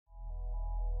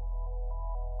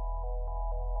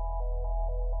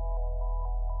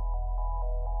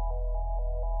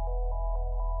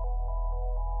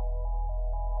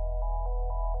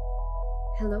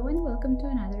Hello and welcome to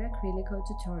another Acrylico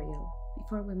tutorial.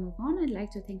 Before we move on, I'd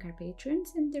like to thank our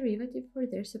patrons and Derivative for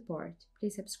their support.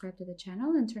 Please subscribe to the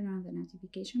channel and turn on the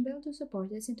notification bell to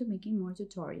support us into making more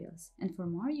tutorials. And for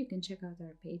more, you can check out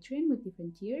our Patreon with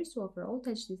different tiers to offer all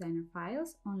TouchDesigner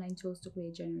files, online tools to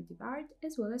create generative art,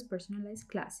 as well as personalized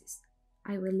classes.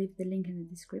 I will leave the link in the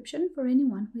description for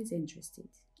anyone who is interested.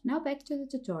 Now back to the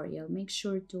tutorial. Make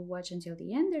sure to watch until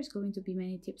the end. There's going to be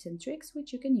many tips and tricks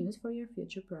which you can use for your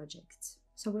future projects.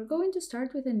 So we're going to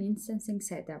start with an instancing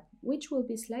setup, which will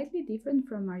be slightly different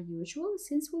from our usual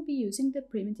since we'll be using the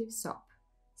primitive SOP.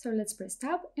 So let's press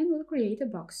Tab and we'll create a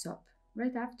box SOP.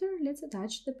 Right after, let's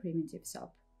attach the primitive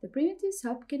SOP. The primitive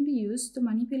SOP can be used to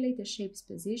manipulate a shape's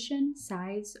position,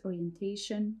 size,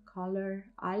 orientation, color,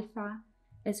 alpha,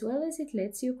 as well as it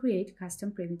lets you create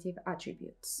custom primitive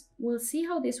attributes. We'll see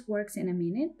how this works in a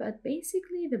minute, but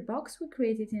basically the box we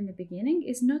created in the beginning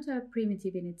is not a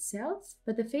primitive in itself,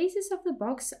 but the faces of the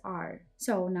box are.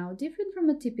 So now, different from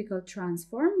a typical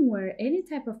transform, where any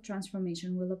type of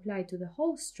transformation will apply to the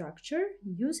whole structure,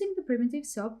 using the primitive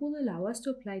SOP will allow us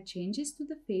to apply changes to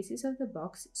the faces of the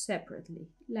box separately,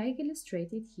 like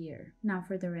illustrated here. Now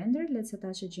for the render, let's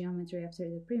attach a geometry after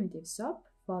the primitive SOP,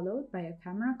 followed by a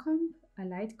camera comp, a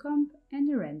light comp,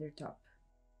 and a render top.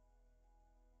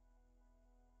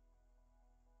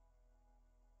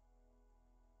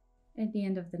 At the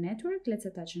end of the network, let's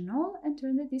attach a null and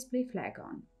turn the display flag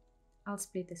on. I'll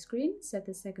split the screen, set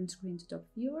the second screen to top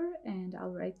viewer, and I'll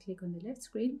right-click on the left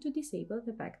screen to disable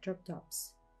the backdrop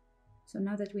tops. So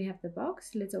now that we have the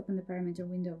box, let's open the parameter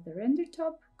window of the render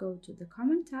top, go to the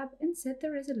Common tab, and set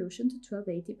the resolution to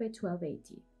 1280 by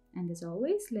 1280. And as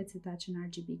always, let's attach an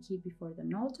RGB key before the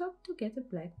null top to get a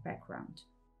black background.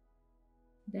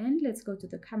 Then let's go to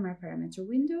the camera parameter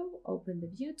window, open the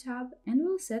View tab, and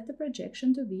we'll set the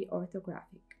projection to be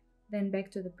orthographic. Then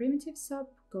back to the primitive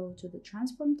SOP, go to the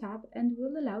Transform tab, and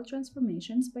we'll allow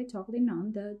transformations by toggling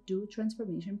on the Do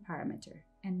Transformation parameter.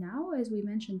 And now, as we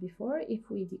mentioned before, if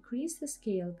we decrease the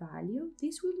scale value,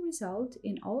 this will result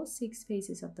in all 6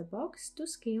 faces of the box to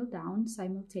scale down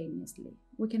simultaneously.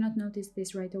 We cannot notice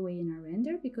this right away in our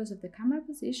render because of the camera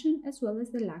position as well as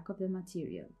the lack of the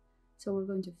material. So we're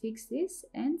going to fix this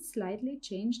and slightly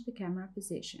change the camera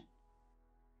position.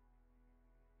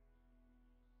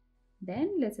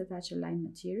 Then let's attach a line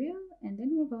material, and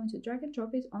then we're going to drag and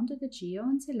drop it onto the geo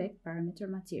and select parameter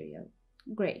material.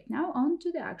 Great, now on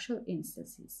to the actual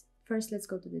instances. First, let's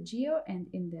go to the geo, and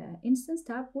in the instance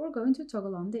tab, we're going to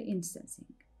toggle on the instancing.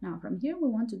 Now from here, we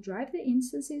want to drive the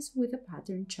instances with a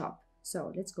pattern chop.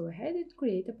 So let's go ahead and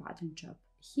create a pattern chop.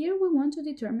 Here we want to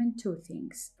determine 2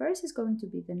 things. First is going to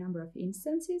be the number of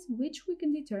instances, which we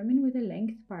can determine with a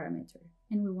length parameter.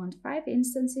 And we want 5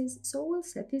 instances, so we'll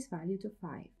set this value to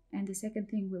 5. And the second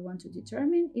thing we want to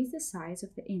determine is the size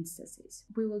of the instances.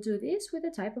 We will do this with a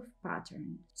type of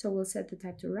pattern. So we'll set the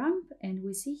type to ramp, and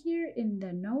we see here in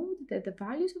the node that the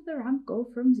values of the ramp go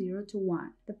from 0 to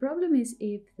 1. The problem is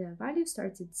if the value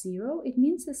starts at 0, it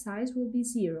means the size will be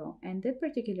 0, and that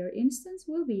particular instance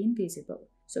will be invisible.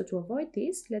 So to avoid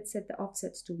this, let's set the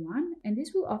offsets to 1, and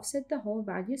this will offset the whole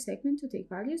value segment to take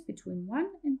values between 1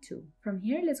 and 2. From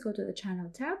here, let's go to the Channel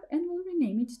tab, and we'll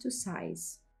rename it to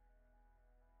Size.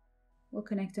 We'll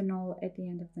connect a null at the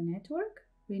end of the network,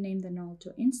 rename the null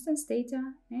to Instance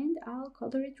Data, and I'll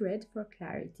color it red for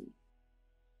clarity.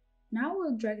 Now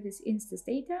we'll drag this instance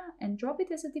data and drop it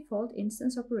as a default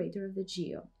instance operator of the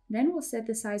geo. Then we'll set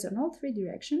the size on all 3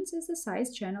 directions as the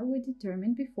size channel we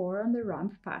determined before on the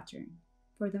ramp pattern.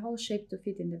 For the whole shape to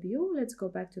fit in the view, let's go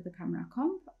back to the camera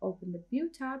comp, open the View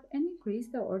tab, and increase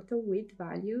the Ortho Width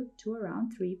value to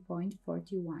around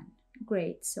 3.41.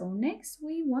 Great, so next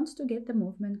we want to get the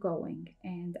movement going,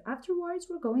 and afterwards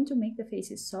we're going to make the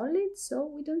faces solid so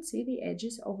we don't see the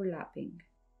edges overlapping.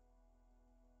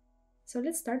 So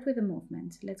let's start with the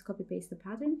movement. Let's copy paste the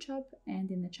pattern chop, and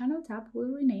in the Channel tab we'll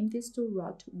rename this to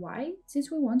Rot Y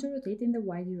since we want to rotate in the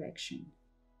Y direction.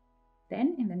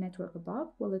 Then in the network above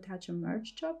we'll attach a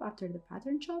merge chop after the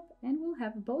pattern chop, and we'll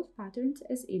have both patterns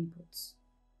as inputs.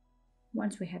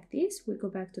 Once we have this, we go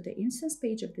back to the instance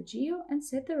page of the geo and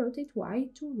set the rotate Y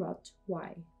to rot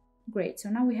Y. Great, so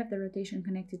now we have the rotation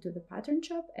connected to the pattern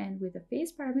chop, and with the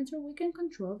face parameter we can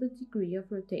control the degree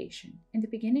of rotation. In the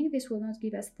beginning this will not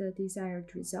give us the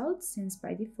desired result since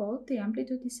by default the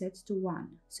amplitude is set to 1.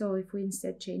 So if we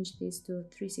instead change this to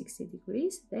 360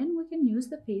 degrees, then we can use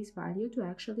the face value to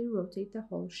actually rotate the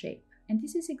whole shape. And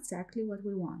this is exactly what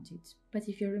we wanted. But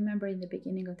if you remember in the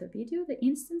beginning of the video, the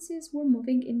instances were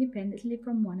moving independently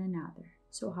from one another.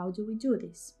 So how do we do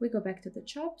this? We go back to the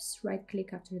chops, right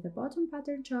click after the bottom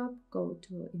pattern chop, go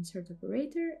to Insert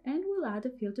Operator, and we'll add a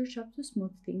filter chop to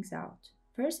smooth things out.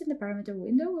 First, in the parameter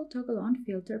window, we'll toggle on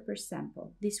filter per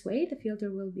sample. This way, the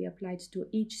filter will be applied to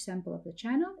each sample of the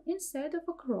channel instead of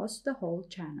across the whole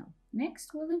channel.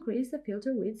 Next, we'll increase the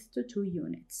filter width to 2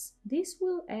 units. This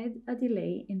will add a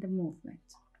delay in the movement.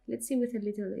 Let's see with a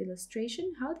little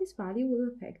illustration how this value will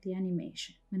affect the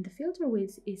animation. When the filter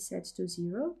width is set to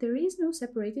 0, there is no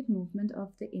separated movement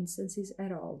of the instances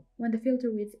at all. When the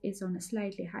filter width is on a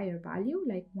slightly higher value,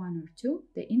 like 1 or 2,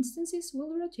 the instances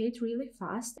will rotate really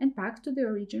fast and back to the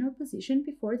original position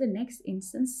before the next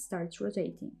instance starts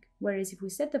rotating. Whereas if we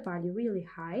set the value really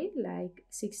high, like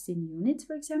 16 units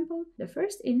for example, the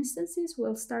first instances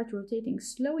will start rotating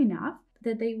slow enough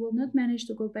that they will not manage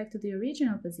to go back to the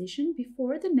original position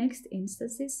before the next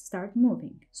instances start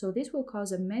moving. So this will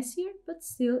cause a messier but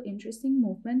still interesting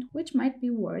movement, which might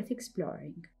be worth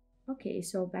exploring. Okay,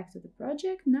 so back to the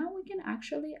project. Now we can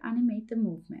actually animate the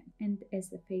movement. And as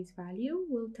the phase value,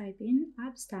 we'll type in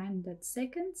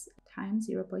abs_time.seconds times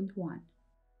 0.1.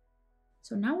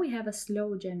 So now we have a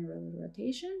slow general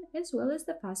rotation as well as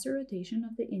the faster rotation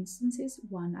of the instances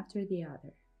one after the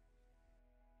other.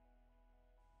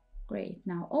 Great,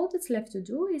 now all that's left to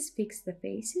do is fix the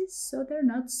faces so they're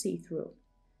not see-through.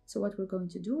 So what we're going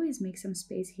to do is make some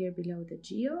space here below the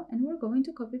geo and we're going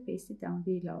to copy-paste it down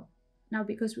below. Now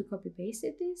because we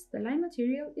copy-pasted this, the line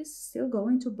material is still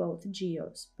going to both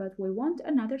geos, but we want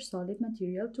another solid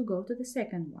material to go to the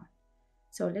second one.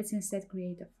 So let's instead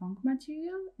create a funk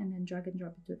material and then drag and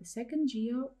drop it to the second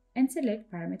geo and select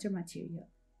parameter material.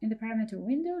 In the parameter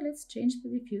window, let's change the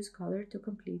diffuse color to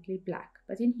completely black,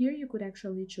 but in here you could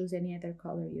actually choose any other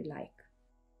color you like.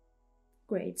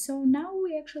 Great, so now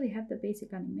we actually have the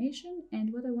basic animation,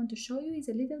 and what I want to show you is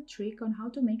a little trick on how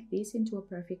to make this into a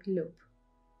perfect loop.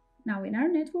 Now in our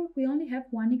network we only have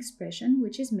one expression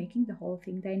which is making the whole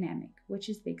thing dynamic, which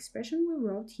is the expression we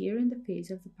wrote here in the phase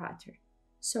of the pattern.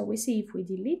 So we see if we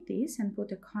delete this and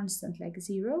put a constant like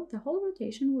 0, the whole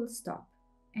rotation will stop.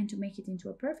 And to make it into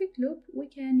a perfect loop, we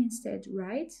can instead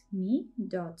write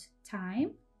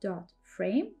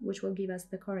me.time.frame, which will give us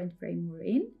the current frame we're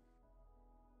in.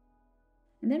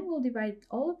 And then we'll divide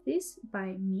all of this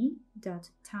by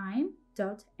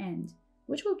me.time.end,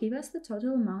 which will give us the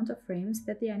total amount of frames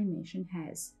that the animation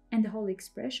has. And the whole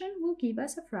expression will give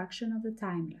us a fraction of the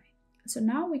timeline. So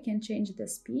now we can change the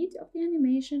speed of the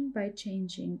animation by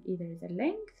changing either the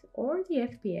length or the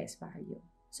FPS value.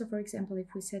 So for example,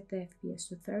 if we set the FPS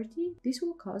to 30, this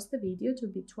will cause the video to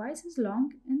be twice as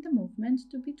long and the movement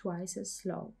to be twice as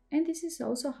slow. And this is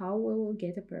also how we will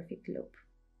get a perfect loop.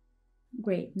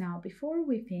 Great, now before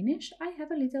we finish, I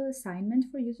have a little assignment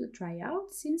for you to try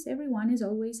out since everyone is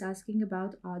always asking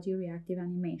about audio reactive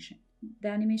animation. The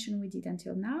animation we did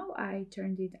until now, I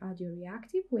turned it audio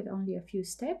reactive with only a few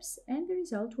steps and the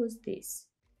result was this.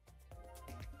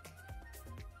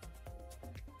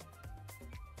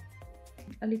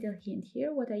 A little hint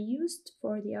here, what I used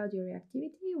for the audio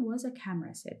reactivity was a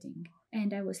camera setting.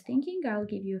 And I was thinking I'll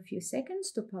give you a few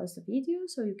seconds to pause the video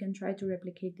so you can try to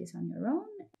replicate this on your own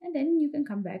and then you can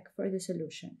come back for the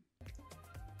solution.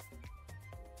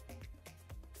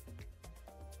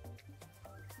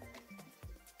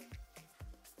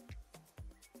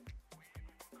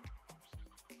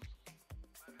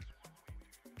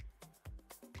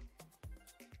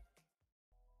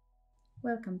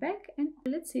 Welcome back and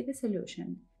let's see the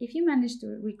solution. If you managed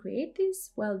to recreate this,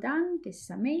 well done, this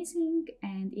is amazing.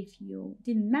 And if you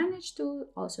didn't manage to,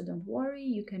 also don't worry,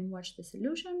 you can watch the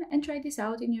solution and try this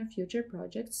out in your future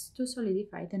projects to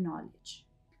solidify the knowledge.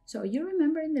 So you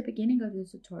remember in the beginning of the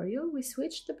tutorial, we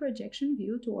switched the projection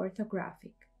view to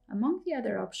orthographic. Among the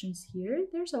other options here,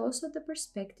 there's also the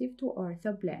perspective to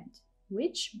ortho blend,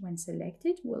 which, when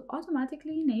selected, will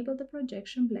automatically enable the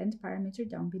projection blend parameter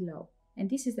down below. And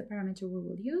this is the parameter we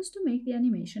will use to make the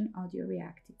animation audio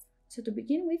reactive. So to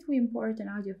begin with, we import an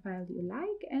audio file you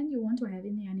like and you want to have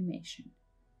in the animation.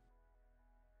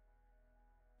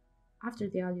 After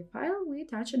the audio file, we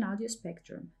attach an audio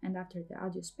spectrum, and after the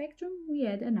audio spectrum, we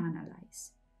add an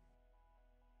analyze.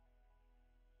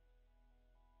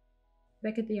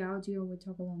 Back at the audio, we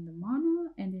toggle on the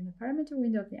mono, and in the parameter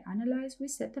window of the analyze, we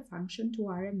set the function to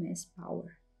RMS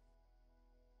power.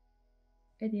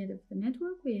 At the end of the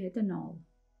network, we add a null.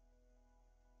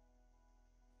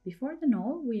 Before the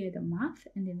null, we add a math,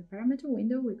 and in the parameter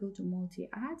window, we go to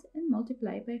multi-add and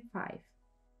multiply by 5.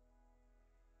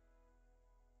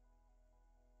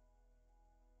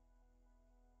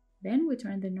 Then we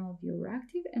turn the null viewer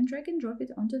active and drag and drop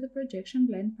it onto the projection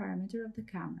blend parameter of the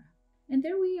camera. And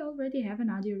there we already have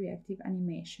an audio reactive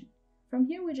animation. From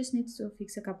here, we just need to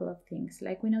fix a couple of things,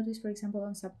 like we notice, for example,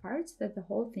 on some parts that the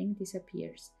whole thing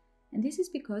disappears. And this is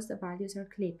because the values are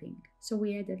clipping. So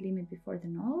we add a limit before the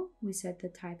null, we set the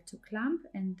type to clamp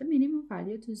and the minimum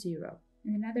value to 0.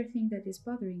 And another thing that is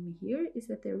bothering me here is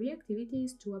that the reactivity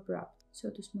is too abrupt. So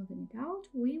to smoothen it out,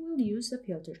 we will use the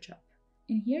filter chop.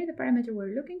 And here the parameter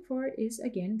we're looking for is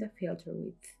again the filter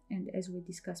width. And as we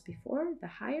discussed before, the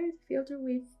higher the filter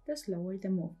width, the slower the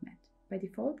movement. By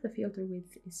default, the filter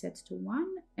width is set to 1,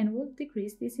 and we'll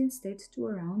decrease this instead to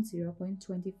around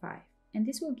 0.25. And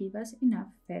this will give us enough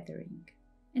feathering.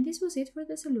 And this was it for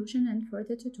the solution and for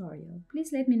the tutorial.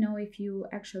 Please let me know if you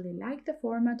actually like the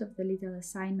format of the little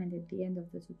assignment at the end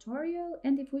of the tutorial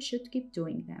and if we should keep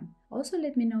doing them. Also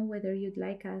let me know whether you'd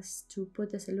like us to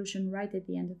put the solution right at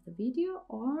the end of the video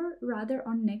or rather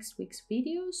on next week's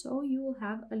video, so you will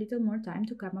have a little more time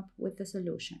to come up with the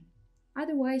solution.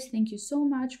 Otherwise, thank you so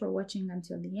much for watching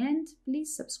until the end.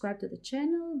 Please subscribe to the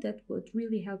channel, that would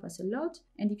really help us a lot.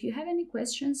 And if you have any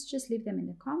questions, just leave them in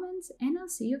the comments and I'll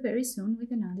see you very soon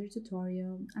with another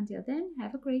tutorial. Until then,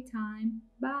 have a great time.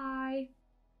 Bye!